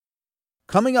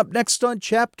Coming up next on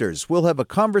Chapters, we'll have a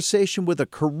conversation with a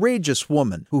courageous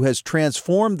woman who has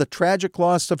transformed the tragic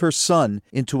loss of her son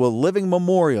into a living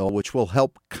memorial which will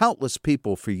help countless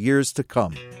people for years to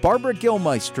come. Barbara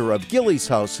Gilmeister of Gilly's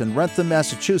House in Wrentham,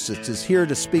 Massachusetts is here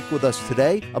to speak with us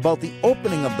today about the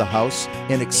opening of the house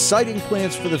and exciting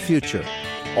plans for the future.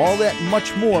 All that and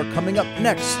much more coming up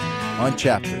next on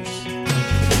Chapters.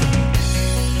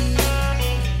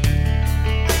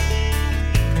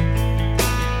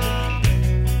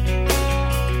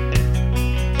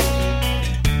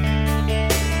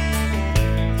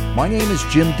 My name is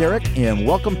Jim Derick, and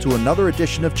welcome to another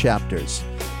edition of Chapters.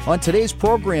 On today's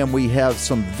program, we have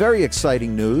some very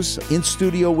exciting news. In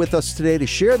studio with us today to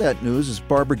share that news is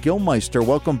Barbara Gilmeister.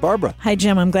 Welcome, Barbara. Hi,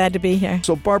 Jim. I'm glad to be here.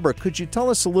 So, Barbara, could you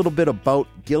tell us a little bit about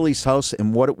Gilly's House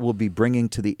and what it will be bringing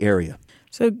to the area?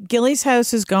 So Gilly's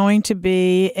House is going to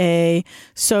be a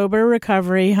sober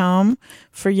recovery home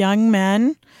for young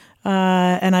men.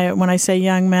 When I say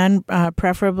young men,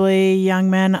 preferably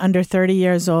young men under 30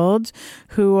 years old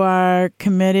who are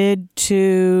committed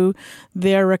to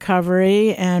their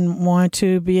recovery and want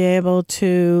to be able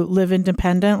to live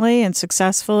independently and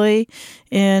successfully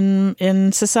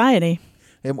in society.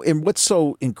 And what's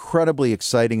so incredibly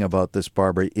exciting about this,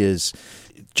 Barbara, is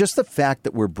just the fact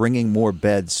that we're bringing more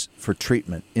beds for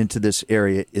treatment into this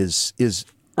area is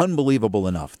unbelievable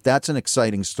enough. That's an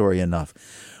exciting story enough.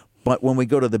 But when we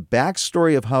go to the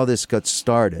backstory of how this got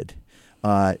started,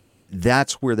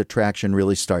 that's where the traction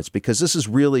really starts, because this is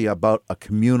really about a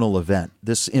communal event.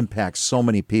 This impacts so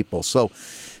many people. So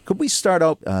could we start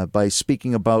out by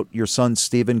speaking about your son,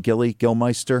 Stephen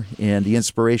Gilmeister, and the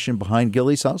inspiration behind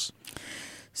Gilly's House?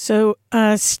 So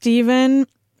Stephen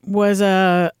was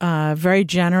a very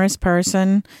generous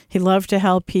person. He loved to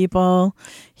help people.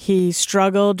 He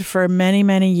struggled for many,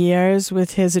 many years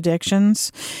with his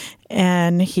addictions.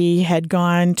 And he had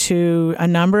gone to a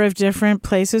number of different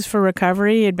places for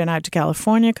recovery. He had been out to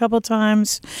California a couple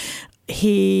times.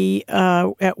 He,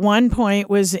 at one point,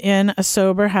 was in a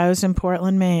sober house in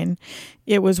Portland, Maine.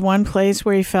 It was one place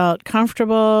where he felt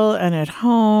comfortable and at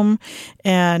home,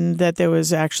 and that there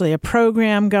was actually a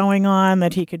program going on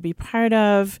that he could be part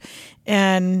of,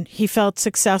 and he felt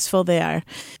successful there.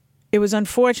 It was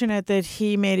unfortunate that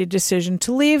he made a decision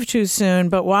to leave too soon,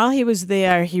 but while he was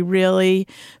there, he really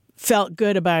felt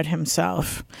good about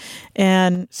himself.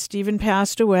 And Stephen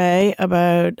passed away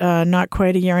about not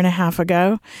quite a year and a half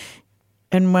ago.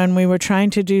 And when we were trying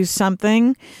to do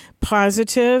something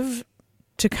positive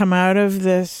to come out of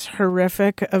this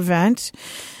horrific event,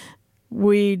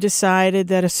 we decided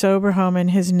that a sober home in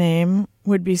his name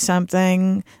would be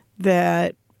something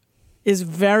that is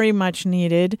very much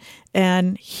needed,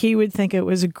 and he would think it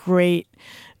was a great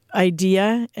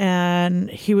idea, and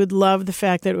he would love the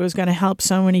fact that it was going to help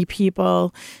so many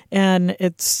people, and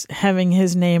it's having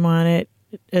his name on it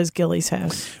as Gilly's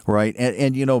House. Right.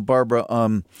 And you know, Barbara,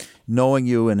 knowing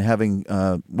you and having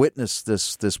witnessed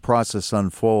this process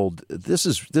unfold, this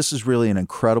is really an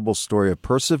incredible story of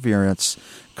perseverance,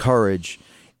 courage,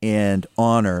 and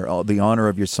honor, the honor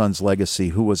of your son's legacy,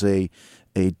 who was a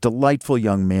delightful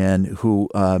young man who,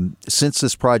 since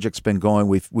this project's been going,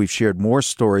 we've shared more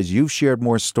stories. You've shared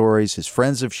more stories. His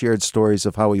friends have shared stories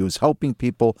of how he was helping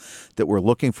people that were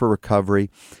looking for recovery.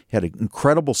 He had an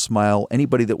incredible smile.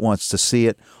 Anybody that wants to see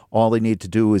it, all they need to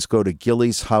do is go to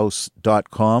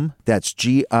gillyshouse.com. That's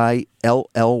GILLYS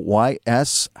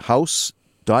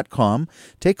house.com.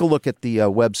 Take a look at the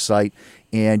website,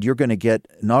 and you're going to get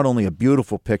not only a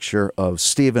beautiful picture of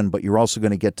Stephen, but you're also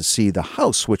going to get to see the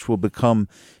house, which will become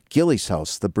Gilly's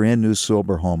House, the brand new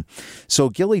sober home. So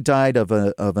Gilly died of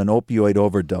an opioid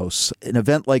overdose. An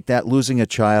event like that, losing a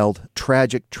child,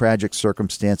 tragic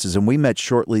circumstances, and we met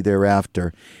shortly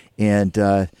thereafter. And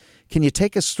can you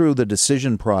take us through the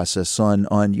decision process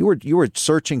on you were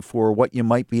searching for what you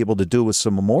might be able to do with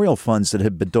some memorial funds that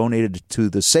had been donated to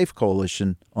the Safe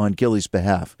Coalition on Gilly's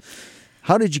behalf?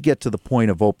 How did you get to the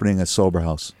point of opening a sober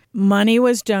house? Money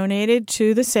was donated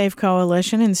to the Safe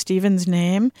Coalition in Stephen's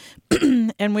name,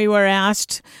 and we were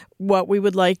asked what we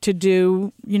would like to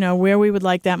do, where we would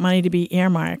like that money to be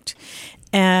earmarked.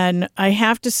 And I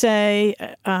have to say,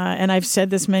 and I've said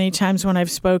this many times when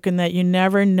I've spoken, that you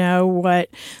never know what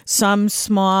some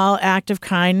small act of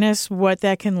kindness, what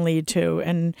that can lead to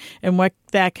and what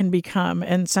that can become.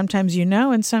 And sometimes you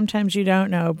know, and sometimes you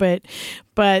don't know. But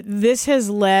But this has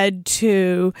led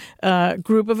to a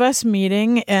group of us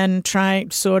meeting and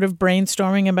sort of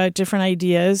brainstorming about different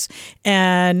ideas.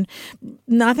 And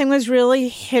nothing was really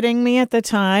hitting me at the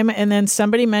time. And then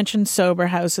somebody mentioned Sober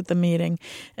House at the meeting.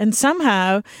 And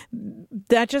somehow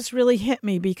that just really hit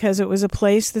me because it was a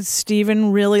place that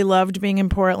Stephen really loved being in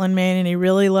Portland, Maine, and he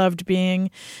really loved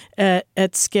being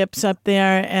at Skip's up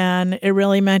there. And it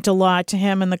really meant a lot to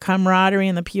him, and the camaraderie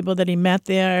and the people that he met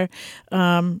there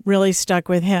really stuck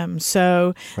with him.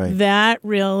 So that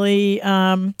really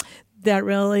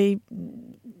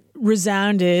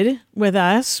resounded with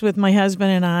us, with my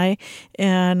husband and I,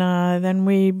 and then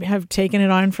we have taken it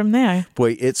on from there.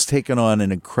 Boy, it's taken on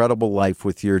an incredible life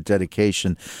with your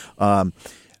dedication.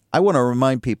 I want to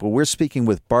remind people, we're speaking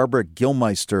with Barbara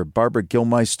Gilmeister. Barbara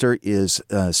Gilmeister is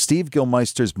Steve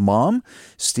Gilmeister's mom.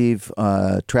 Steve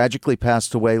tragically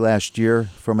passed away last year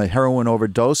from a heroin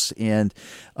overdose, and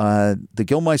the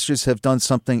Gilmeisters have done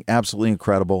something absolutely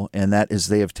incredible, and that is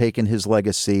they have taken his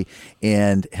legacy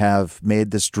and have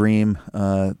made this dream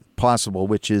possible,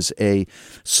 which is a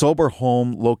sober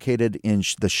home located in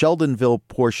the Sheldonville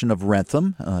portion of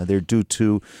Rentham. They're due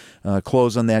to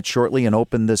close on that shortly and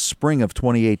open this spring of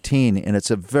 2018, and it's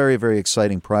a very, very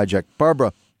exciting project.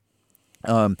 Barbara,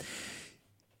 one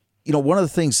of the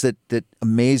things that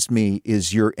amazed me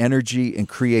is your energy and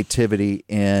creativity,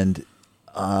 and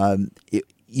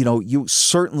you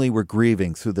certainly were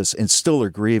grieving through this and still are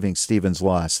grieving Stephen's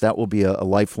loss. That will be a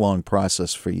lifelong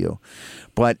process for you.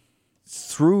 But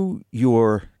through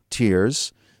your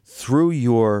tears, through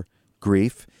your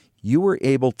grief, you were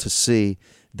able to see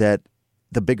that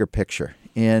the bigger picture.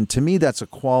 And to me, that's a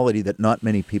quality that not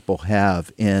many people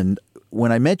have. And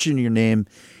when I mention your name,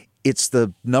 it's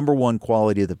the number one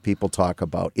quality that people talk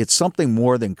about. It's something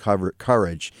more than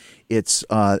courage. It's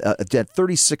that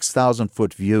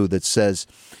 36,000-foot view that says,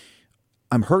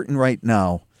 I'm hurting right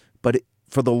now, but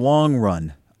for the long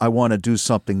run, I want to do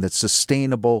something that's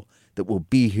sustainable, that will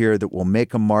be here, that will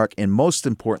make a mark, and most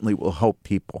importantly, will help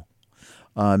people.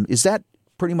 Is that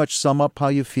pretty much sum up how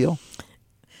you feel?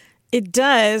 It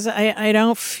does. I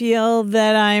don't feel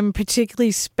that I'm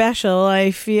particularly special.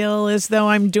 I feel as though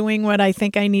I'm doing what I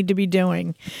think I need to be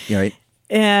doing. Right.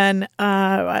 And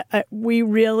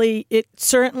it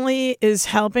certainly is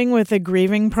helping with the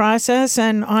grieving process.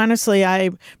 And honestly,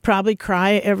 I probably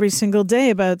cry every single day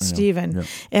about Stephen. Yeah.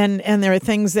 And there are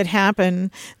things that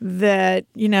happen that,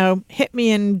 hit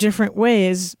me in different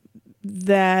ways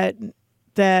that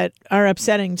are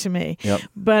upsetting to me. Yep.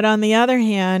 But on the other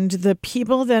hand, the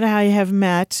people that I have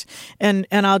met, and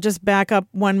I'll just back up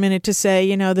 1 minute to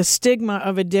say, the stigma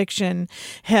of addiction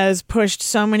has pushed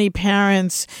so many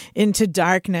parents into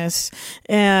darkness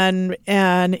and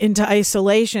into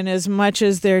isolation as much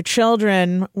as their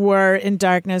children were in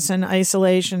darkness and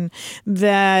isolation,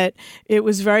 that it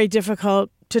was very difficult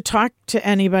to talk to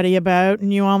anybody about,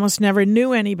 and you almost never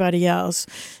knew anybody else.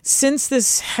 Since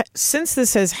this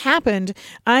has happened,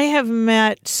 I have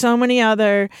met so many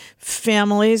other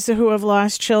families who have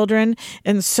lost children,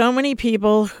 and so many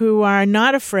people who are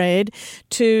not afraid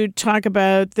to talk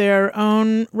about their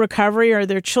own recovery or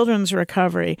their children's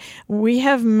recovery. We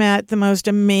have met the most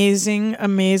amazing,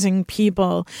 amazing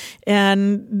people,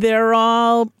 and they're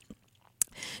all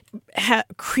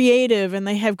creative, and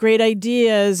they have great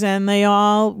ideas, and they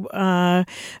all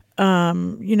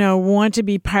want to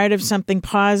be part of something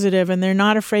positive, and they're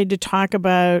not afraid to talk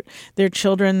about their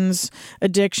children's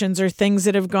addictions or things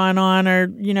that have gone on, or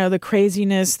the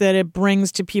craziness that it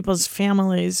brings to people's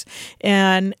families,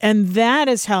 and that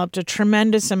has helped a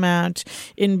tremendous amount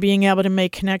in being able to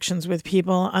make connections with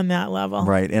people on that level.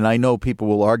 Right, and I know people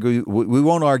will argue. We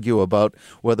won't argue about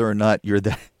whether or not you're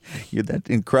that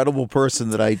incredible person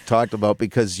that I talked about,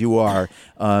 because you are.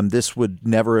 This would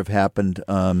never have happened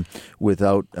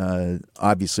without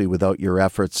your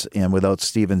efforts and without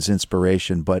Stephen's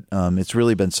inspiration. But it's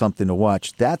really been something to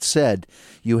watch. That said,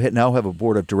 you now have a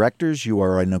board of directors. You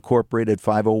are an incorporated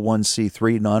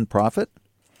 501c3 nonprofit,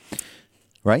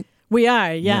 right? We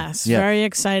are, yes. Yeah. Very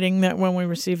exciting that when we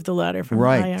received the letter from the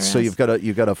IRS. So you've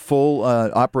got a full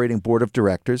operating board of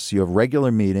directors. You have regular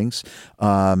meetings.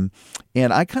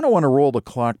 And I kind of want to roll the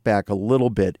clock back a little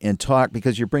bit and talk,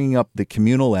 because you're bringing up the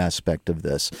communal aspect of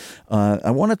this. I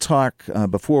want to talk,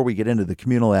 before we get into the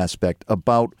communal aspect,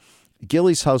 about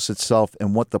Gilly's house itself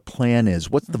and what the plan is,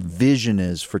 what the vision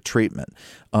is for treatment.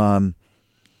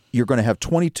 You're going to have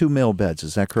 22 male beds,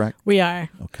 is that correct? We are.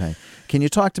 Okay. Can you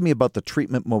talk to me about the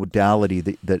treatment modality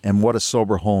that and what a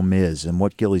sober home is and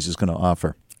what Gilly's is going to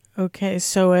offer? Okay,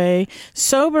 so a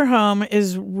sober home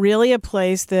is really a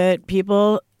place that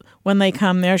people when they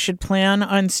come there should plan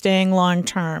on staying long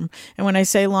term. And when I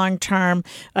say long term,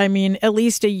 I mean at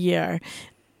least a year.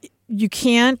 You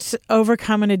can't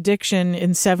overcome an addiction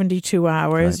in 72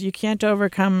 hours. Right. You can't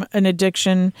overcome an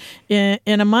addiction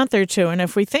in a month or two. And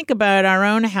if we think about our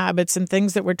own habits and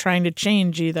things that we're trying to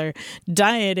change, either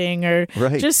dieting or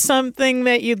just something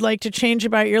that you'd like to change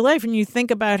about your life, and you think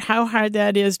about how hard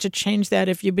that is to change that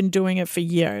if you've been doing it for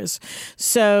years.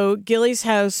 So Gilly's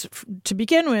House, to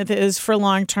begin with, is for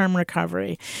long-term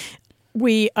recovery.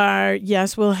 We'll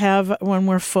have, when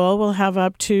we're full, we'll have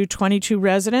up to 22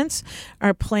 residents.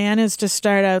 Our plan is to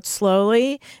start out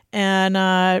slowly and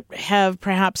have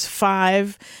perhaps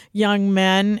 5 young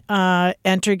men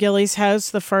enter Gilly's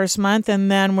House the first month, and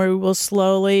then we will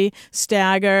slowly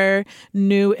stagger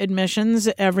new admissions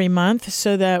every month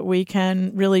so that we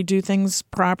can really do things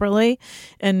properly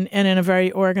and in a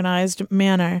very organized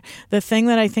manner. The thing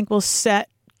that I think will set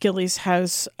Gilly's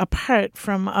House apart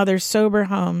from other sober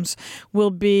homes will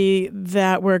be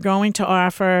that we're going to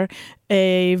offer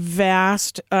a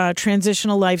vast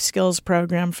transitional life skills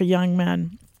program for young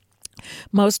men.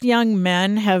 Most young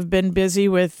men have been busy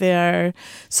with their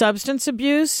substance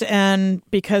abuse, and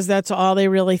because that's all they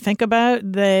really think about,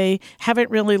 they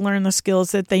haven't really learned the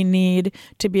skills that they need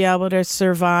to be able to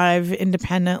survive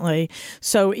independently.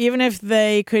 So even if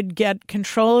they could get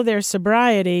control of their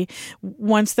sobriety,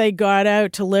 once they got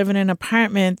out to live in an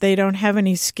apartment, they don't have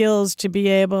any skills to be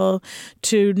able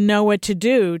to know what to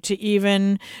do, to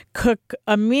even cook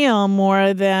a meal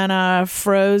more than a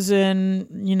frozen,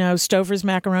 Stouffer's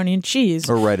macaroni and cheese.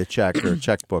 Or write a check or a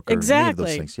checkbook or exactly. Any of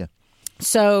those things. Yeah.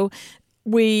 So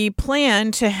we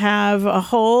plan to have a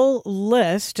whole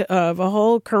list of a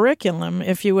whole curriculum,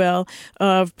 if you will,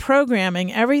 of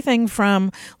programming, everything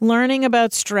from learning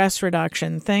about stress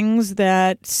reduction, things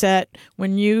that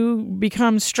when you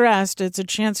become stressed, it's a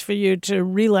chance for you to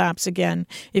relapse again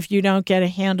if you don't get a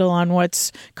handle on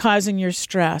what's causing your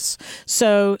stress.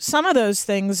 So some of those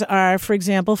things are, for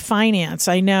example, finance.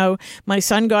 I know my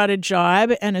son got a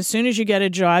job, and as soon as you get a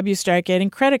job, you start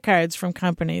getting credit cards from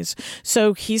companies.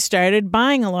 So he started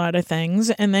buying a lot of things,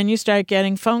 and then you start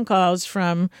getting phone calls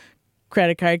from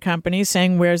credit card companies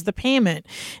saying, where's the payment?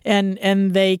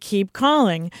 And they keep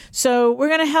calling. So we're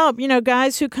going to help,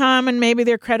 guys who come and maybe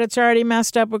their credit's already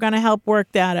messed up, we're going to help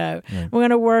work that out. Right. We're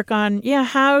going to work on,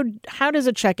 how does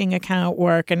a checking account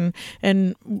work,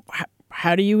 and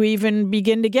how do you even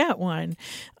begin to get one?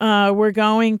 We're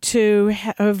going to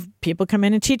have people come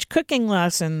in and teach cooking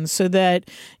lessons so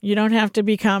that you don't have to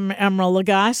become Emeril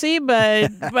Lagasse,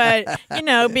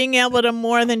 but being able to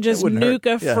more than just nuke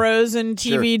a frozen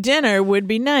TV dinner would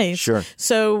be nice. Sure.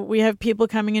 So we have people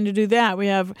coming in to do that. We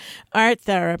have art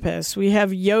therapists. We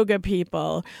have yoga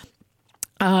people.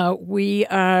 We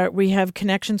have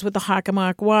connections with the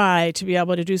Hockomock Y to be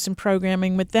able to do some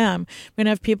programming with them. We're going to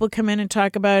have people come in and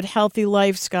talk about healthy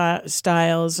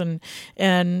lifestyles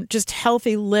and just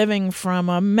healthy living from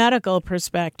a medical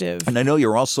perspective. And I know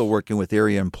you're also working with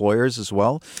area employers as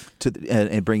well,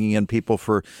 and bringing in people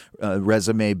for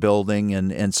resume building,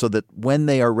 and so that when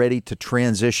they are ready to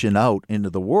transition out into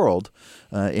the world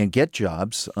and get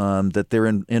jobs, that they're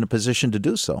in a position to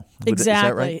do so. Exactly. Is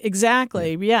that right?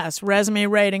 Exactly. Yes.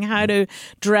 Resume writing, how to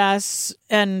dress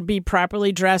and be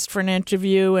properly dressed for an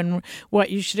interview, and what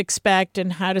you should expect,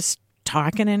 and how to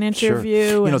talk in an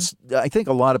interview. Sure. I think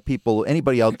a lot of people,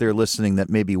 anybody out there listening that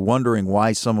may be wondering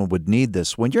why someone would need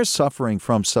this, when you're suffering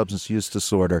from substance use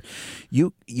disorder,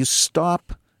 you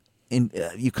stop.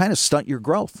 You kind of stunt your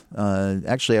growth.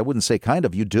 Actually, I wouldn't say kind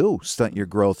of. You do stunt your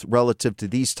growth relative to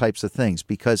these types of things,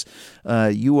 because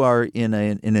you are in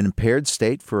an impaired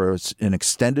state for an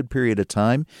extended period of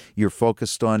time. You're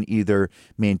focused on either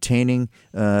maintaining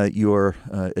your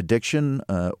addiction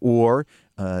or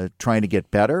trying to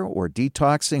get better, or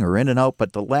detoxing, or in and out.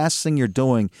 But the last thing you're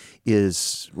doing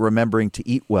is remembering to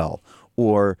eat well,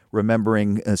 or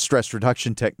remembering stress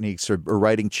reduction techniques, or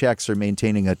writing checks, or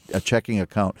maintaining a checking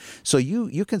account. So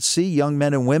you can see young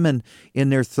men and women in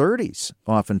their 30s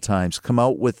oftentimes come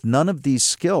out with none of these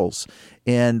skills.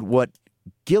 And what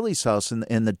Gilly's House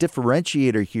and the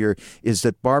differentiator here is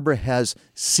that Barbara has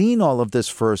seen all of this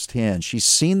firsthand. She's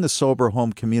seen the sober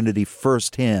home community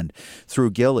firsthand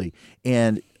through Gilly.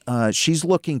 And she's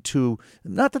looking to,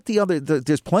 not that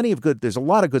there's a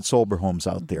lot of good sober homes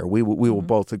out there. We will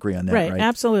both agree on that, right?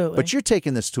 Absolutely. But you're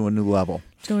taking this to a new level.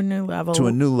 To a new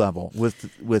level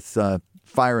with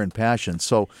fire and passion.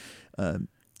 So,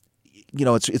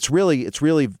 it's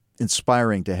really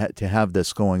inspiring to have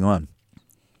this going on.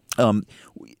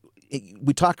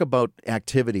 we talk about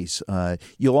activities.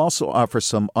 You'll also offer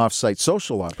some off-site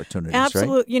social opportunities,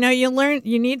 Absolutely. right?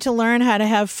 You need to learn how to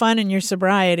have fun in your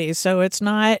sobriety. So it's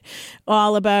not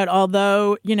all about,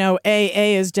 although,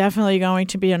 AA is definitely going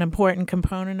to be an important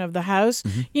component of the house.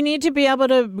 Mm-hmm. You need to be able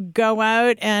to go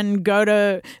out and go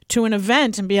to an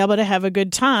event and be able to have a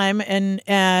good time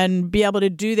and be able to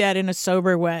do that in a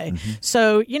sober way. Mm-hmm.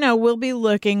 So, we'll be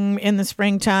looking in the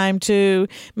springtime to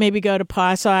maybe go to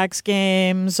Paw Sox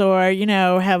games or,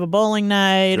 have a bowling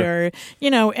night sure.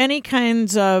 or, any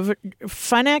kinds of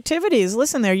fun activities.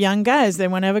 Listen, they're young guys. They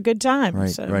want to have a good time. Right,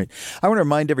 so. right. I want to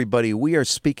remind everybody we are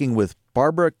speaking with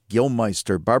Barbara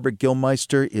Gilmeister. Barbara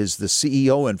Gilmeister is the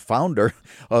CEO and founder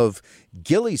of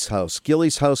Gilly's House.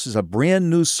 Gilly's House is a brand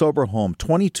new sober home,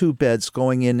 22 beds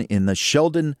going in the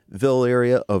Sheldonville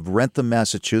area of Wrentham,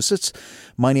 Massachusetts.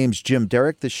 My name's Jim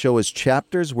Derick. This show is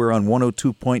Chapters. We're on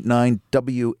 102.9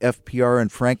 WFPR in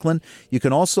Franklin. You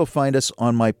can also find us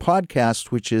on my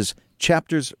podcast, which is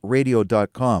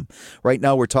chaptersradio.com. Right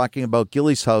now we're talking about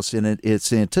Gilly's House, and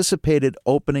it's anticipated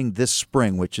opening this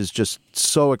spring, which is just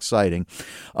so exciting.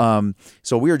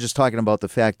 So we were just talking about the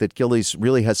fact that Gilly's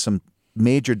really has some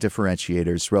major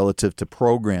differentiators relative to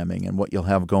programming and what you'll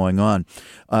have going on.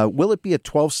 Will it be a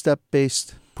 12-step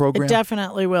based program? It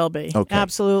definitely will be. Okay.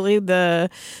 Absolutely. The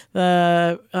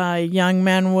young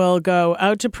men will go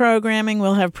out to programming.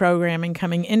 We'll have programming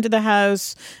coming into the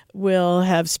house. We'll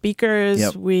have speakers.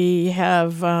 Yep. We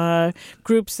have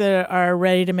groups that are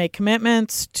ready to make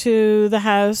commitments to the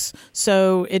house.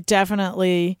 So it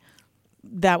definitely,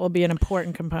 that will be an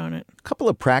important component. A couple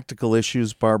of practical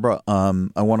issues, Barbara,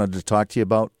 I wanted to talk to you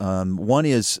about. One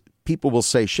is people will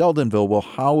say, Sheldonville, well,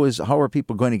 how are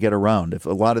people going to get around if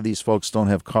a lot of these folks don't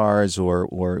have cars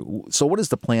or so what is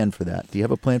the plan for that? Do you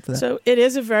have a plan for that? So it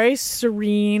is a very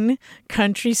serene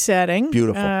country setting.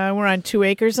 Beautiful. We're on 2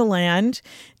 acres of land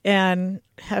and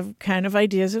have kind of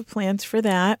ideas of plans for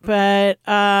that. But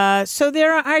so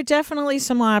there are definitely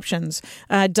some options.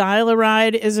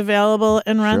 Dial-A-Ride is available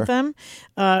in Wrentham.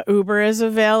 Sure. Uber is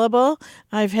available.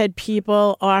 I've had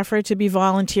people offer to be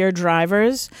volunteer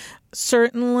drivers.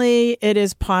 Certainly, it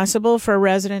is possible for a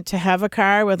resident to have a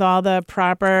car with all the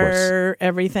proper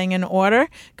everything in order.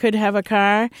 Could have a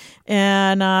car,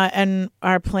 and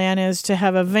our plan is to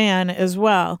have a van as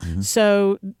well. Mm-hmm.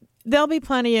 So there'll be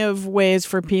plenty of ways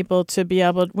for people to be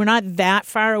able. We're not that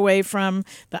far away from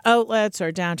the outlets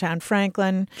or downtown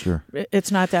Franklin. Sure,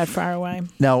 it's not that far away.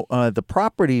 Now, the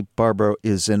property, Barbara,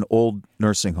 is an old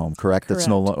nursing home, correct? That's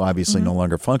obviously no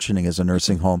longer functioning as a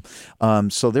nursing home.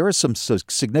 So there are some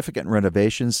significant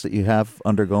renovations that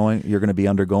you're going to be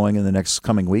undergoing in the next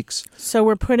coming weeks. So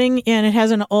we're putting in. It has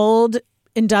an old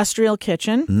industrial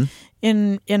kitchen. Mm-hmm.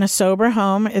 In a sober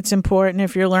home, it's important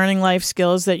if you're learning life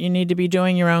skills that you need to be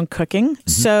doing your own cooking. Mm-hmm.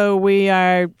 So we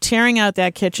are tearing out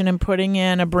that kitchen and putting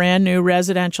in a brand new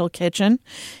residential kitchen.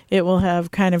 It will have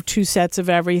kind of 2 sets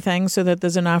of everything so that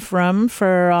there's enough room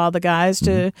for all the guys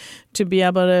to be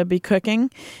able to be cooking.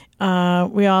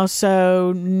 We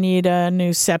also need a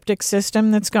new septic system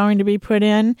that's going to be put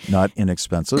in. Not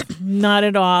inexpensive. Not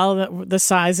at all, the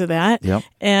size of that. Yep.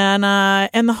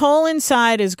 And the whole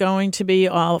inside is going to be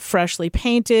all freshly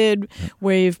painted. Yep.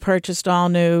 We've purchased all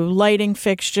new lighting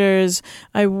fixtures.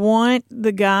 I want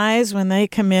the guys, when they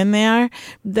come in there,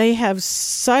 they have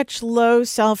such low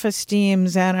self-esteem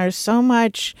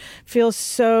and feel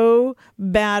so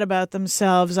bad about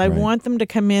themselves. I want them to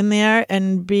come in there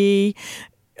and be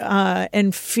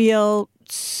and feel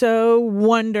so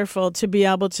wonderful to be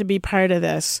able to be part of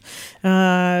this.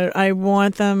 I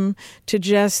want them to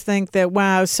just think that,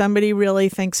 wow, somebody really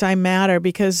thinks I matter,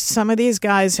 because some of these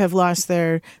guys have lost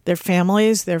their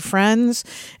families, their friends,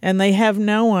 and they have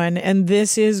no one, and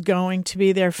this is going to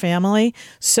be their family.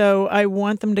 So I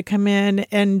want them to come in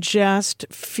and just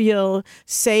feel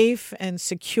safe and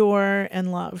secure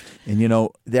and loved. And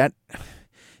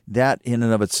that in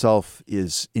and of itself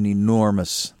is an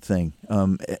enormous thing.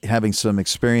 Having some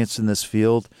experience in this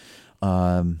field,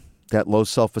 that low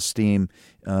self-esteem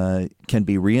can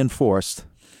be reinforced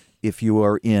if you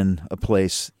are in a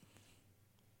place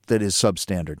that is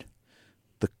substandard.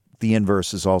 The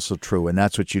inverse is also true, and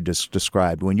that's what you just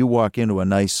described. When you walk into a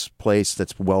nice place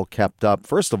that's well kept up,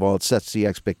 first of all, it sets the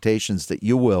expectations that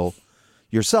you will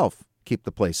yourself keep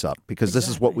the place up, because this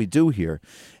is what we do here,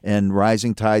 and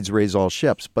rising tides raise all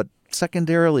ships. But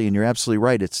secondarily, and you're absolutely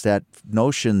right, it's that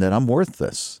notion that I'm worth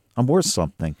this. I'm worth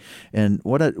something. And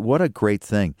what a great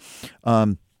thing.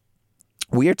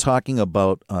 We are talking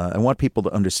about, I want people to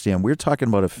understand, we're talking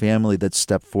about a family that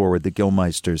stepped forward, the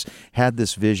Gilmeisters, had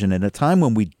this vision at a time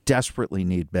when we desperately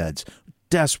need beds.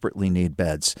 desperately need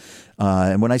beds.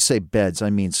 And when I say beds, I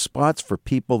mean spots for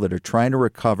people that are trying to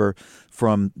recover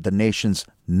from the nation's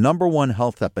number one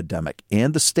health epidemic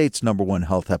and the state's number one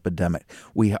health epidemic.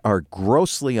 We are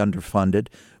grossly underfunded,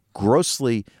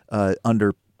 grossly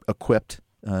under-equipped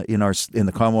in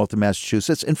the Commonwealth of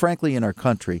Massachusetts and, frankly, in our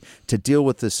country to deal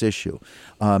with this issue.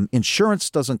 Insurance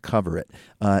doesn't cover it.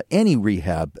 Any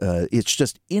rehab, it's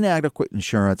just inadequate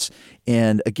insurance.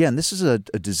 And, again, this is a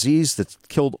disease that's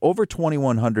killed over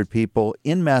 2,100 people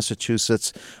in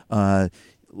Massachusetts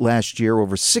last year,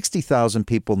 over 60,000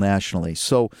 people nationally.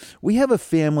 So we have a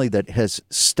family that has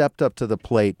stepped up to the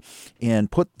plate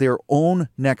and put their own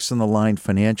necks in the line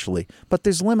financially. But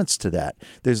there's limits to that.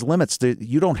 There's limits.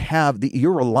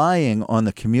 You're relying on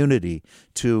the community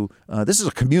to, this is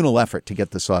a communal effort to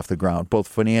get this off the ground, both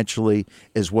financially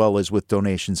as well as with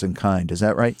donations in kind. Is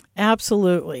that right?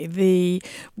 Absolutely. The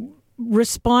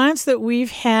response that we've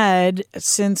had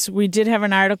since we did have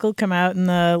an article come out in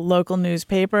the local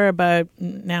newspaper about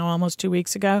now almost 2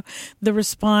 weeks ago, the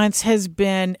response has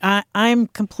been, I'm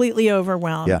completely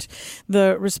overwhelmed. Yeah.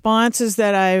 The responses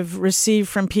that I've received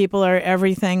from people are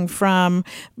everything from,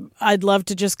 I'd love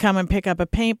to just come and pick up a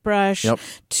paintbrush, yep,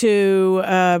 to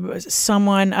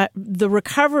the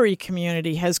recovery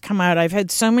community has come out. I've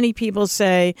had so many people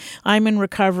say, I'm in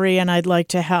recovery and I'd like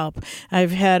to help.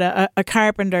 I've had a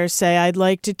carpenter say, I'd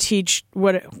like to teach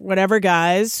whatever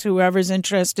guys, whoever's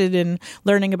interested in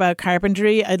learning about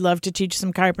carpentry, I'd love to teach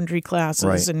some carpentry classes,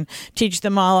 right, and teach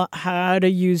them all how to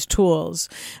use tools.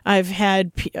 I've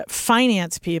had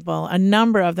finance people, a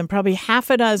number of them, probably half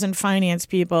a dozen finance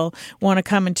people want to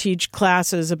come and teach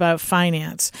classes about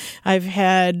finance. I've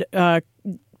had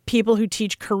people who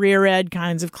teach career ed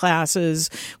kinds of classes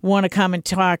want to come and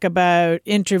talk about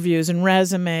interviews and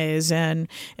resumes and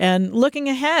looking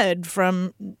ahead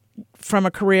from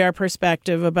a career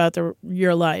perspective about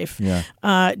your life.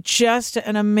 Yeah. Just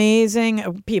an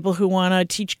amazing people who want to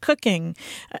teach cooking.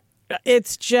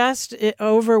 It's just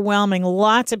overwhelming.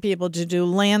 Lots of people to do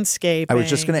landscaping. I was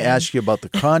just going to ask you about the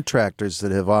contractors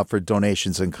that have offered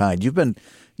donations in kind. You've been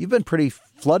pretty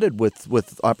flooded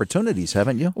with opportunities,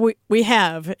 haven't you? We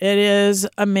have. It is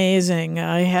amazing.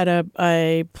 I had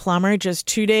a plumber just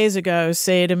 2 days ago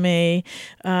say to me,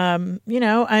 I'm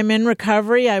in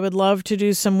recovery. I would love to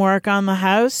do some work on the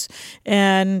house.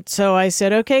 And so I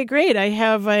said, okay, great. I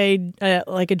have a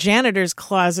janitor's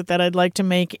closet that I'd like to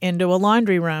make into a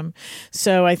laundry room.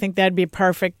 So I think that'd be a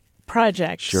perfect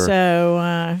project. Sure. So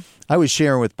I was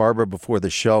sharing with Barbara before the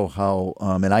show how,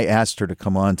 and I asked her to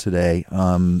come on today,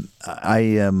 I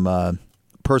am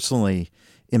personally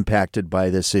impacted by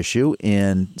this issue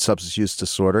in substance use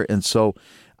disorder. And so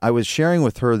I was sharing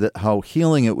with her that how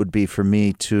healing it would be for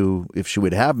me to, if she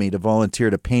would have me, to volunteer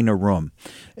to paint a room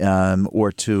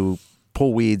or to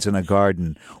pull weeds in a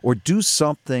garden or do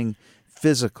something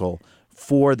physical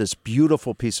for this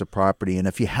beautiful piece of property. And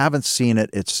if you haven't seen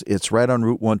it, it's right on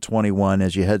Route 121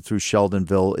 as you head through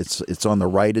Sheldonville. It's on the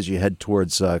right as you head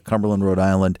towards Cumberland, Rhode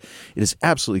Island. It is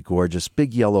absolutely gorgeous.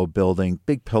 Big yellow building,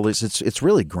 big pillars. It's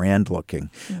really grand looking.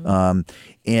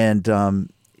 Mm-hmm.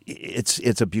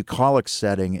 It's a bucolic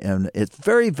setting, and it's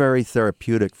very, very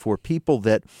therapeutic for people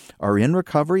that are in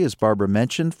recovery, as Barbara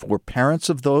mentioned, for parents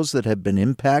of those that have been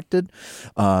impacted,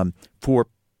 for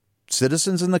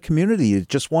citizens in the community. You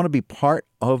just want to be part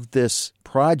of this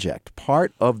project,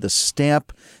 part of the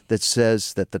stamp that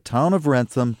says that the town of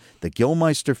Wrentham, the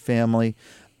Gilmeister family,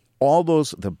 all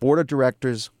those, the board of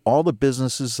directors, all the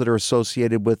businesses that are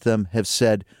associated with them have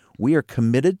said, we are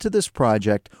committed to this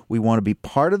project. We want to be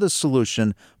part of the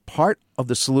solution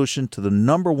to the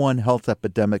number one health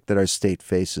epidemic that our state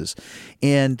faces.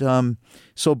 And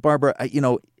so, Barbara,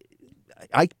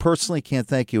 I personally can't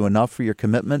thank you enough for your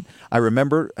commitment. I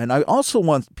remember, and I also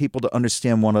want people to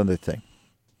understand one other thing.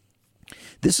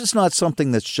 This is not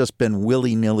something that's just been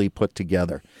willy-nilly put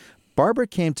together. Barbara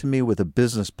came to me with a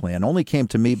business plan, only came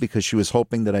to me because she was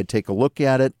hoping that I'd take a look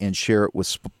at it and share it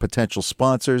with potential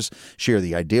sponsors, share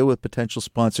the idea with potential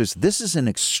sponsors. This is an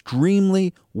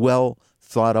extremely well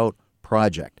thought out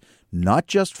project, not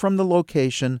just from the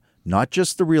location, not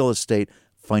just the real estate,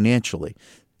 financially.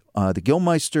 Barbara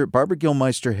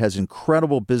Gilmeister has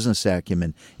incredible business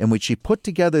acumen, and when she put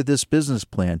together this business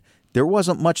plan, there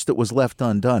wasn't much that was left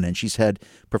undone, and she's had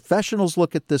professionals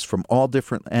look at this from all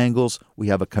different angles. We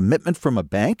have a commitment from a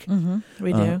bank,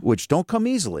 we do, which don't come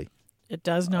easily. It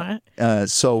does not.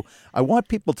 So I want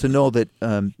people to know that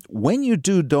when you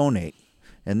do donate,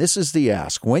 and this is the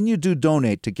ask, when you do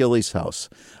donate to Gilly's House,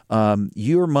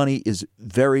 your money is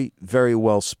very, very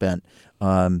well spent.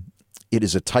 It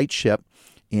is a tight ship,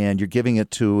 and you're giving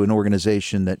it to an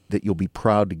organization that you'll be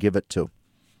proud to give it to.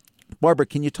 Barbara,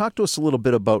 can you talk to us a little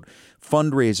bit about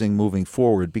fundraising moving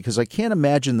forward? Because I can't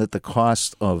imagine that the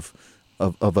cost of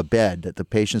a bed that the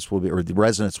patients will be or the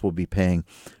residents will be paying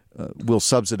will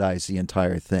subsidize the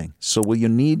entire thing. So will you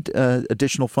need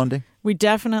additional funding? We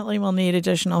definitely will need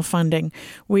additional funding.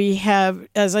 We have,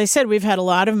 as I said, we've had a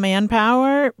lot of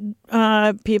manpower.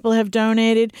 People have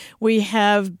donated. We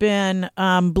have been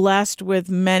blessed with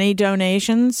many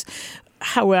donations.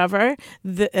 However,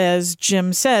 as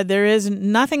Jim said, there is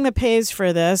nothing that pays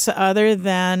for this other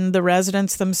than the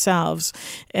residents themselves.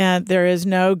 And there is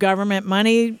no government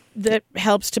money that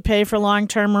helps to pay for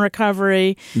long-term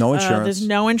recovery. No insurance. There's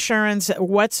no insurance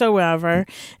whatsoever.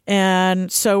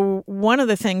 And so one of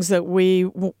the things that we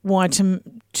want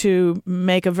to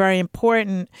make a very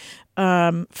important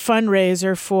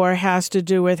fundraiser for has to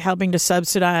do with helping to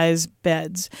subsidize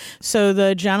beds. So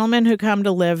the gentlemen who come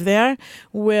to live there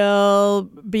will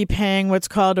be paying what's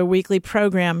called a weekly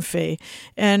program fee.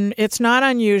 And it's not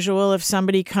unusual if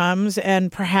somebody comes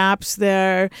and perhaps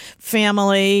their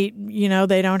family,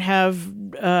 they don't have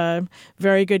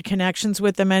very good connections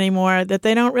with them anymore, that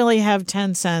they don't really have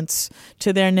 10 cents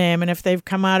to their name. And if they've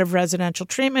come out of residential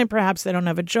treatment, perhaps they don't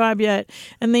have a job yet,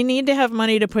 and they need to have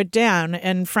money to put down.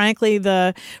 And frankly,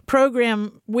 the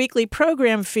weekly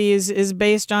program fees is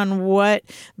based on what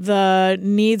the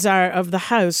needs are of the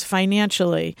house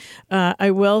financially.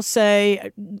 I will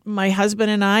say my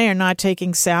husband and I are not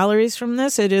taking salaries from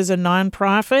this. It is a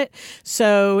nonprofit,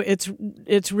 so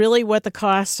it's really what the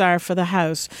costs are for the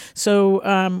house. So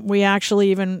we actually,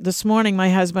 even this morning, my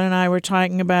husband and I were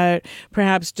talking about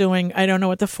perhaps doing, I don't know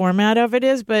what the format of it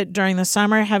is, but during the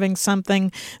summer having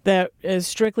something that is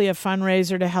strictly a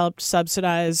fundraiser to help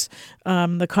subsidize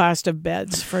the cost of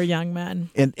beds for young men.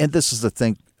 And this is the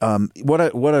thing. What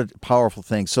a powerful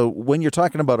thing. So when you're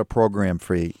talking about a program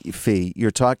fee,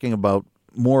 you're talking about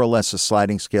more or less a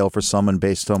sliding scale for someone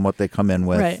based on what they come in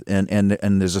with. Right.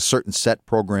 And there's a certain set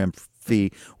program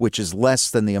fee, which is less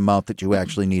than the amount that you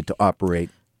actually need to operate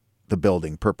the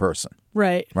building per person.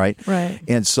 Right. Right? Right.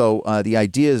 And so the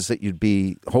idea is that you'd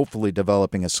be hopefully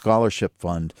developing a scholarship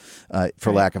fund,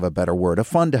 for lack of a better word, a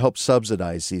fund to help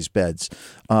subsidize these beds.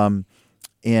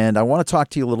 And I want to talk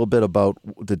to you a little bit about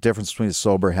the difference between a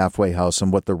sober halfway house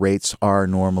and what the rates are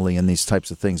normally and these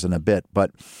types of things in a bit. But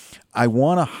I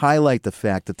want to highlight the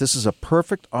fact that this is a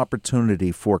perfect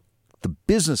opportunity for the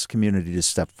business community to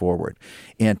step forward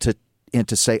and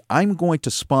to say, I'm going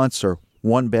to sponsor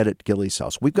one bed at Gilly's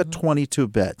house. We've got 22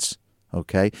 beds,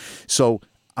 okay? So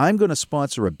I'm going to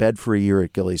sponsor a bed for a year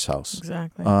at Gilly's house.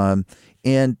 Exactly.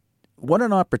 And what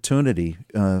an opportunity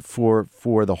for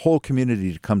the whole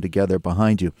community to come together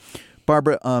behind you.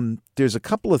 Barbara, there's a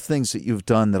couple of things that you've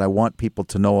done that I want people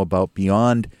to know about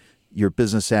beyond your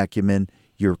business acumen,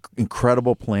 your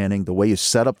incredible planning, the way you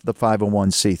set up the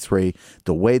 501c3,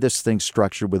 the way this thing's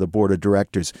structured with a board of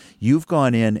directors. You've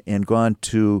gone in and gone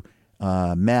to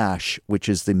MASH, which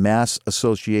is the Mass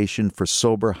Association for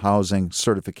Sober Housing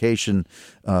Certification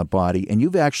body, and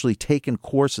you've actually taken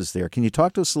courses there. Can you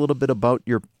talk to us a little bit about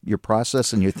your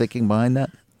process and your thinking behind that?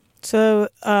 So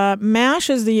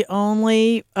MASH is the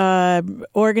only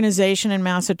organization in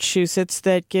Massachusetts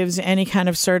that gives any kind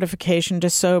of certification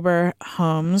to sober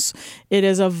homes. It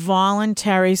is a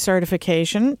voluntary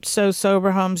certification, so sober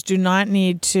homes do not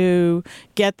need to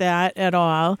get that at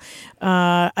all.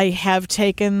 I have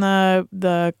taken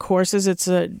the courses. It's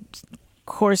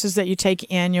courses that you take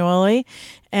annually,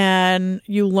 and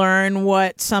you learn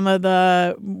what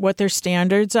their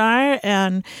standards are,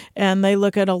 and they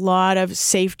look at a lot of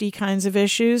safety kinds of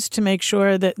issues to make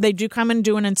sure that they do come and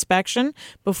do an inspection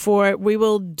before we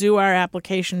will do our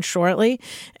application shortly,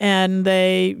 and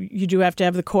you do have to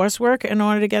have the coursework in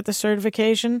order to get the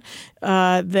certification.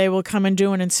 They will come and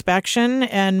do an inspection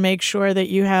and make sure that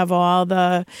you have all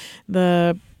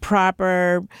the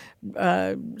proper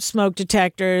smoke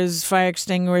detectors, fire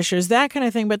extinguishers, that kind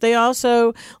of thing. But they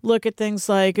also look at things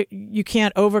like you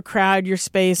can't overcrowd your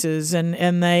spaces, and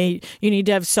you need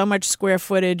to have so much square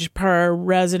footage per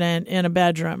resident in a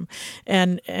bedroom,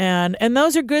 and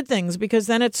those are good things because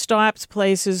then it stops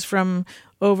places from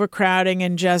overcrowding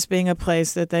and just being a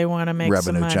place that they want to make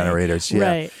revenue some money. Generators. Yeah.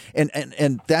 Right.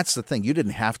 And that's the thing. You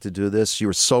didn't have to do this. You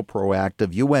were so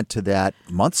proactive. You went to that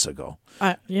months ago.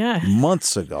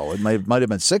 Months ago. It might have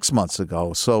been 6 months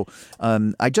ago. So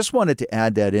I just wanted to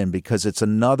add that in because it's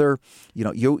another,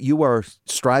 you are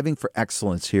striving for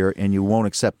excellence here and you won't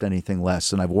accept anything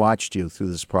less. And I've watched you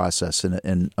through this process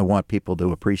and I want people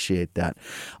to appreciate that.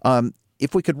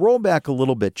 If we could roll back a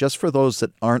little bit, just for those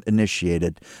that aren't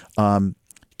initiated,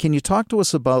 can you talk to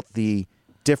us about the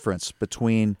difference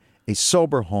between a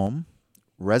sober home,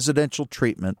 residential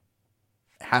treatment,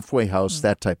 halfway house,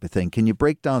 that type of thing. Can you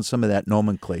break down some of that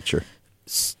nomenclature?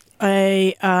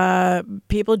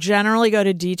 People generally go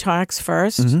to detox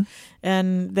first,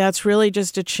 and that's really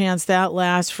just a chance that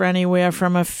lasts for anywhere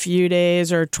from a few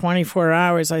days or 24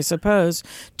 hours, I suppose,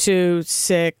 to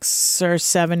 6 or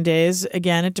 7 days.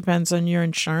 Again, it depends on your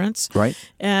insurance. Right.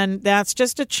 And that's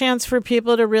just a chance for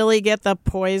people to really get the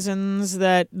poisons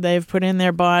that they've put in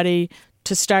their body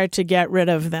to start to get rid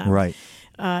of them. Right.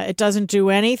 It doesn't do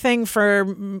anything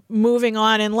for moving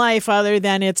on in life other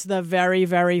than it's the very,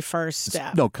 very first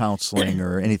step. No counseling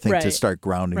or anything Right. to start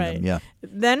grounding them. Yeah.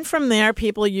 Then from there,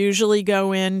 people usually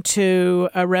go into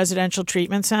a residential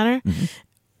treatment center,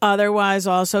 otherwise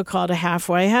also called a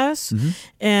halfway house.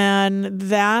 And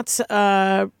that's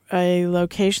a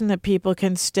location that people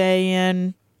can stay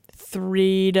in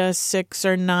 3 to 6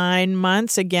 or 9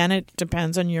 months. Again, it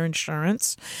depends on your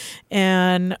insurance.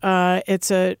 And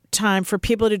it's a time for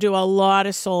people to do a lot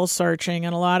of soul searching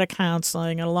and a lot of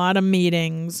counseling and a lot of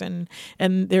meetings. And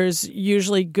there's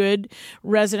usually good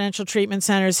residential treatment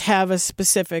centers have a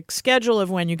specific schedule of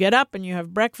when you get up and you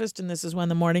have breakfast and this is when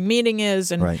the morning meeting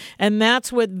is. And, Right. and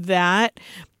that's what that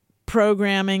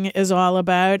programming is all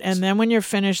about. And then when you're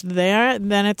finished there,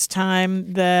 then it's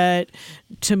time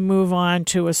to move on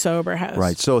to a sober house.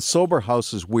 Right. So a sober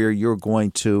house is where you're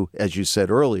going to, as you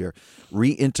said earlier,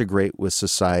 reintegrate with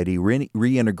society,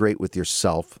 reintegrate with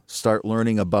yourself, start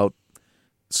learning about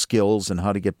skills and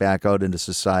how to get back out into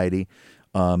society,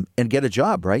 and get a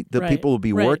job, right? The people will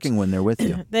be working when they're with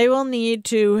you. They will need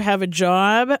to have a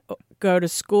job, go to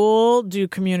school, do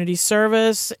community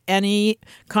service, any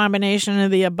combination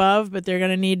of the above, but they're going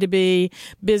to need to be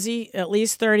busy at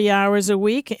least 30 hours a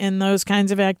week in those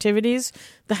kinds of activities.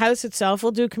 The house itself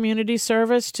will do community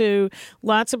service to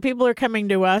lots of people are coming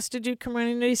to us to do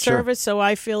community service. So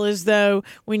I feel as though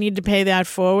we need to pay that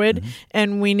forward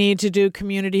and we need to do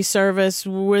community service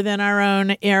within our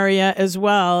own area as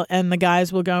well. And the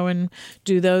guys will go and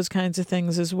do those kinds of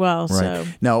things as well. Right. So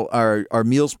Now, are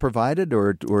meals provided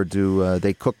or do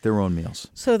they cook their own meals?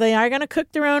 So they are going to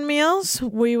cook their own meals.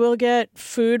 We will get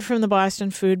food from the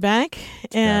Boston Food Bank.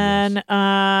 And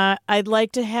I'd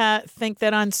like to think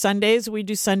that on Sundays we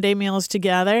do Sunday meals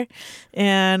together.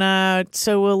 And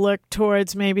so we'll look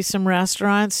towards maybe some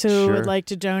restaurants who would like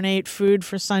to donate food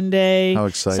for Sunday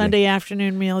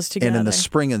afternoon meals together. And in the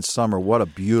spring and summer, what a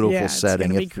beautiful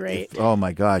setting. It's going to be great. Oh,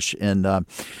 my gosh. And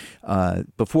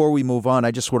before we move on,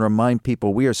 I just want to remind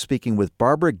people we are speaking with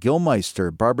Barbara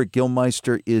Gilmeister. Barbara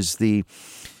Gilmeister is the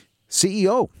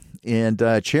CEO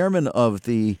and chairman of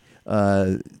the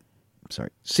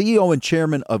CEO and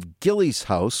chairman of Gilly's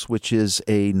House, which is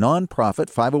a nonprofit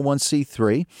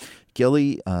 501c3.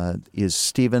 Gilly is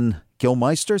Stephen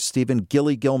Gilmeister, Stephen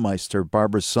Gilly Gilmeister,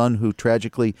 Barbara's son, who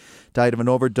tragically died of an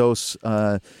overdose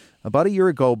about a year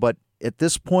ago. But at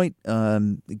this point,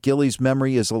 Gilly's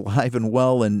memory is alive and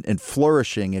well and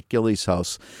flourishing at Gilly's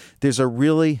House. There's a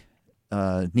really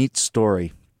neat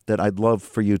story that I'd love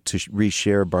for you to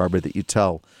reshare, Barbara, that you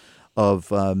tell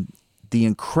of the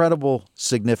incredible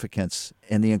significance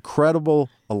and the incredible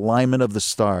alignment of the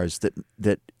stars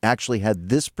that actually had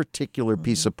this particular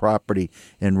piece of property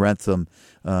in Rentham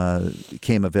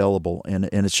came available. And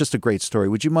it's just a great story.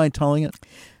 Would you mind telling it?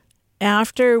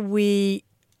 After we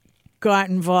got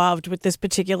involved with this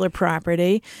particular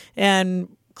property and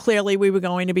clearly we were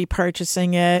going to be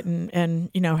purchasing it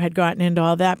and had gotten into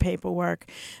all that paperwork.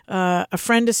 A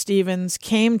friend of Stephen's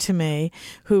came to me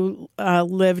who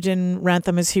lived in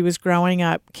Rentham as he was growing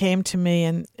up, came to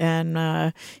me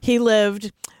and he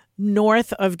lived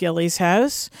north of Gilly's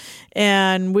house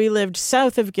and we lived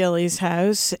south of Gilly's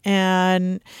house.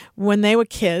 And when they were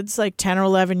kids, like 10 or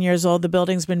 11 years old, the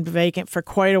building's been vacant for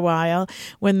quite a while.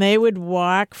 When they would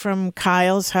walk from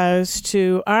Kyle's house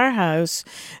to our house,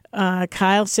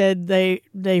 Kyle said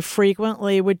they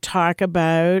frequently would talk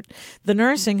about the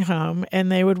nursing home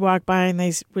and they would walk by and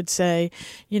they would say,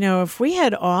 if we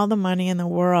had all the money in the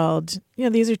world,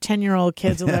 these are 10-year-old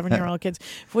kids, 11-year-old kids.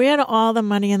 If we had all the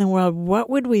money in the world, what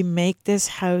would we make this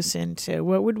house into?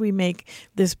 What would we make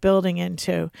this building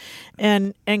into?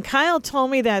 And Kyle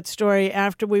told me that story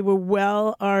after we were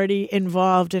well already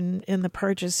involved in the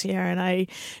purchase here. And I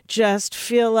just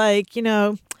feel like,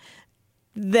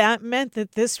 that meant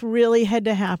that this really had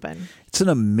to happen. It's an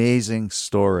amazing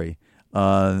story.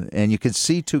 And you can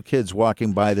see two kids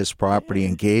walking by this property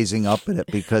and gazing up at it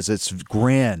because it's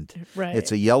grand. Right.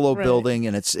 It's a yellow building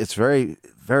and it's very,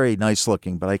 very nice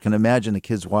looking. But I can imagine the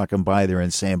kids walking by there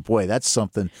and saying, boy, that's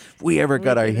something. If we ever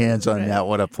got our hands on that,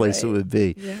 what a place it would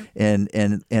be. Yeah.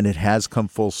 And it has come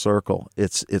full circle.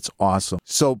 It's awesome.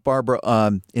 So, Barbara,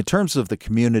 in terms of the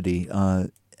community,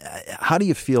 how do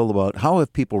you feel about how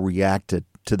have people reacted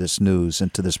to this news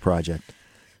and to this project?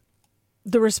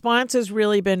 The response has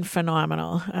really been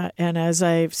phenomenal. And as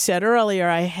I've said earlier,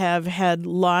 I have had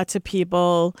lots of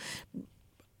people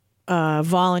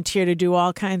volunteer to do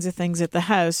all kinds of things at the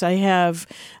house. I have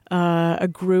a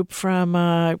group from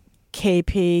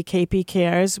KP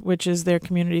Cares, which is their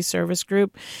community service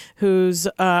group, who's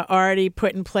already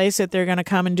put in place that they're going to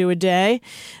come and do a day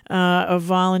of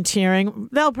volunteering.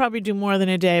 They'll probably do more than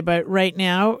a day, but right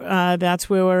now that's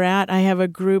where we're at. I have a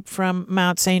group from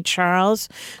Mount St. Charles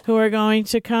who are going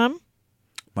to come.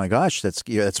 My gosh,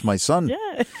 that's my son.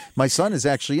 Yeah. My son is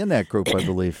actually in that group, I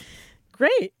believe.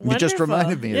 Great. You just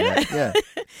reminded me of that. Yeah.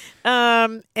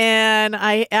 And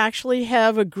I actually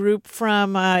have a group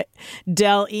from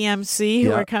Dell EMC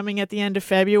who are coming at the end of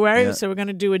February. Yeah. So we're going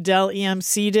to do a Dell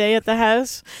EMC day at the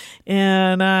house.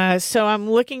 And so I'm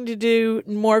looking to do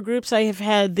more groups. I have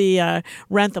had the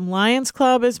Rentham Lions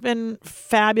Club has been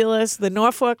fabulous. The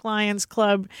Norfolk Lions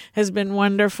Club has been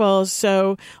wonderful.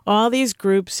 So all these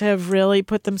groups have really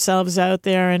put themselves out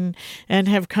there and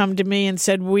have come to me and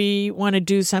said, we want to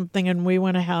do something and we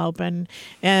want to help. And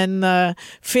the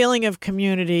feeling of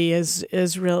community is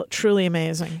truly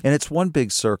amazing. And it's one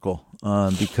big circle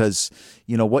because,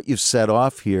 what you've set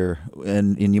off here,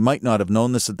 and you might not have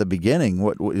known this at the beginning,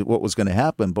 what was going to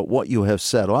happen, but what you have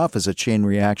set off is a chain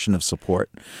reaction of support.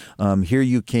 Here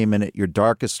you came in at your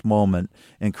darkest moment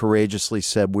and courageously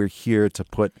said, we're here to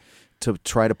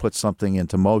try to put something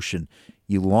into motion.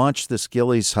 You launched this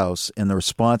Gilly's House, and the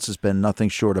response has been nothing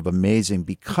short of amazing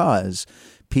because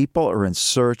people are in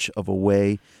search of a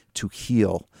way to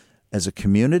heal as a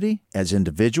community, as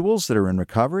individuals that are in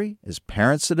recovery, as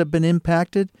parents that have been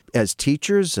impacted, as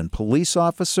teachers and police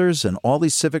officers and all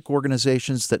these civic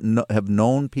organizations that have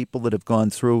known people that have gone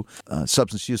through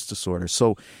substance use disorder.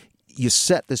 So you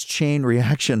set this chain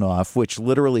reaction off, which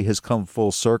literally has come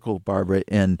full circle, Barbara,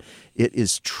 and it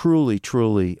is truly,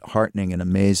 truly heartening and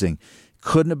amazing.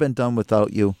 Couldn't have been done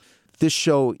without you. This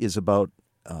show is about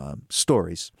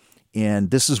stories,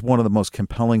 and this is one of the most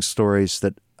compelling stories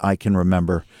that I can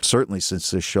remember, certainly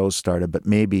since this show started, but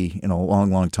maybe in a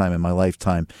long, long time in my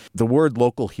lifetime. The word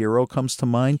local hero comes to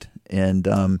mind, and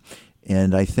I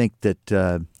think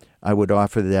that I would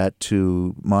offer that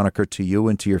to Monica, to you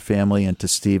and to your family and to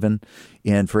Stephen.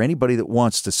 And for anybody that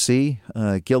wants to see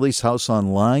Gilly's House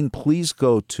online, please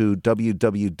go to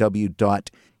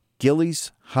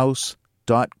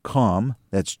www.gillyshouse.com.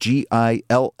 That's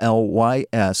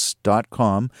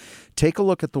GILLYS.com. Take a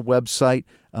look at the website.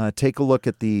 Take a look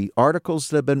at the articles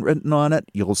that have been written on it.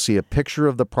 You'll see a picture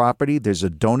of the property. There's a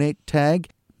donate tag.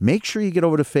 Make sure you get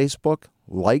over to Facebook,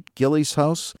 like Gilly's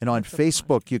House. And on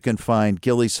Facebook, you can find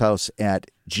Gilly's House at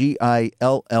GILLY_S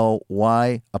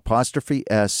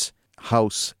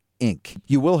House Inc.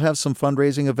 You will have some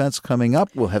fundraising events coming up.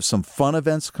 We'll have some fun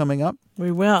events coming up.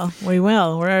 We will.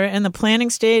 We're in the planning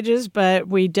stages, but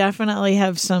we definitely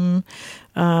have some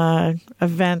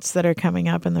events that are coming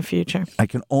up in the future. I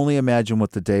can only imagine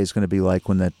what the day is going to be like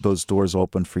when those doors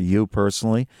open for you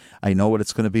personally. I know what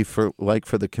it's going to be like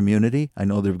for the community. I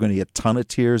know there are going to be a ton of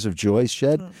tears of joy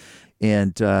shed.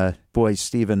 And boy,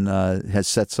 Stephen has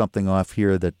set something off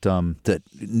here that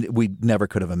we never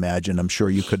could have imagined. I'm sure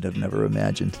you could have never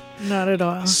imagined. Not at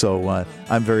all. So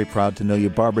I'm very proud to know you.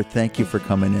 Barbara, thank you for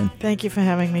coming in. Thank you for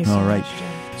having me so all right. much, Jim.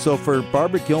 So for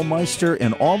Barbara Gilmeister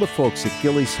and all the folks at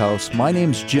Gilly's House, my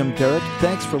name's Jim Derick.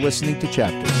 Thanks for listening to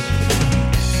Chapters.